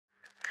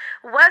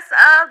What's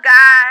up,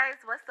 guys?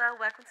 What's up?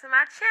 Welcome to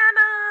my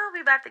channel.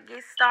 We about to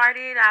get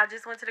started. I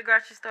just went to the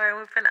grocery store and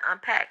we're finna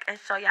unpack and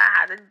show y'all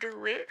how to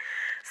do it.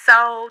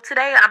 So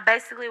today,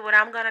 what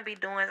I'm gonna be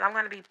doing is I'm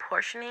gonna be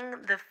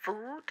portioning the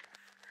food.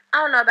 I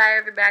don't know about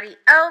everybody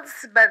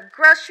else, but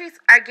groceries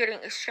are getting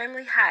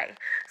extremely high.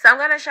 So I'm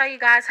gonna show you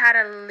guys how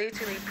to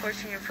literally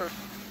portion your food.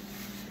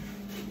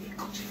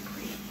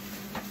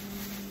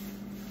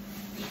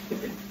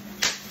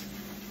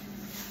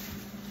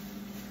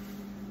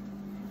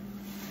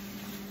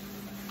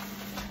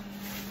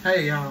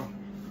 Hey y'all,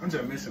 I'm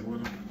just messing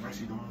with her. Why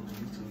she doing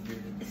YouTube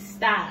video?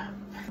 Stop.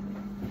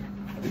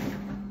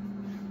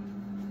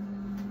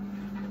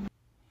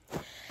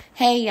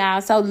 Hey y'all,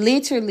 so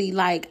literally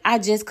I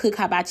just cook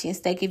hibachi and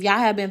steak. If y'all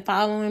have been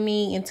following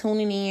me and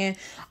tuning in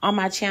on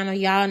my channel,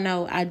 y'all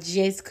know I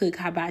just cook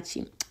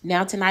hibachi.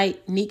 Now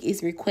tonight, Nick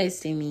is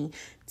requesting me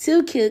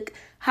to cook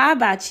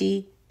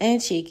hibachi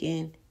and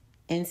chicken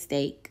and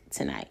steak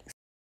tonight.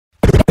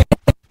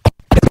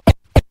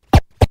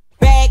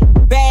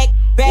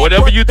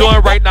 Whatever you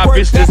doing right now,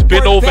 bitch, just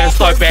bend over and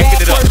start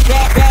backing it up.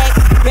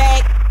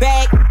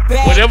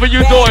 Whatever you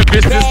doing,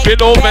 bitch, just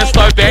bend over and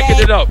start backing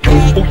it up.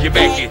 Ooh, you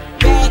back it.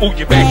 Ooh,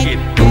 you back it.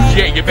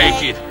 Yeah, you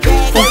back it.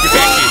 Ooh, you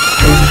back it.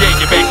 Yeah,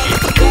 you back it.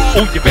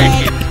 Ooh, you back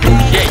it.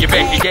 Yeah, you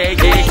back it.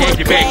 Yeah,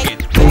 you back it.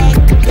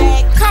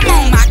 Come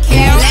on, my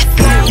cow. Let's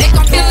go. They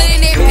gon' feel it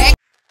in their back.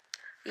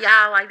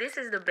 Y'all, this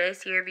is the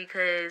best year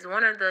because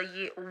what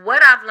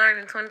I've learned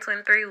in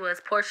 2023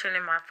 was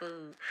portioning my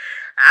food.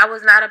 I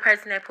was not a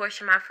person that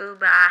portioned my food,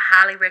 but I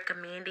highly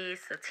recommend it.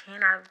 It's a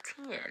 10 out of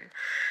 10.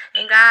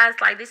 And guys,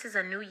 this is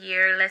a new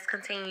year. Let's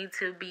continue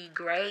to be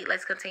great.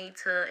 Let's continue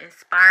to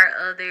inspire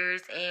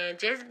others and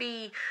just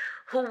be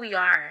who we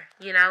are,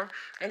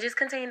 and just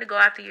continue to go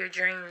after your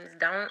dreams.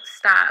 Don't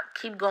stop.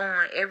 Keep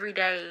going every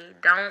day.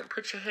 Don't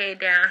put your head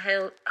down.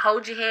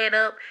 Hold your head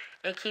up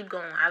and keep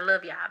going. I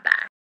love y'all.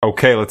 Bye.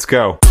 Okay, let's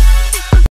go.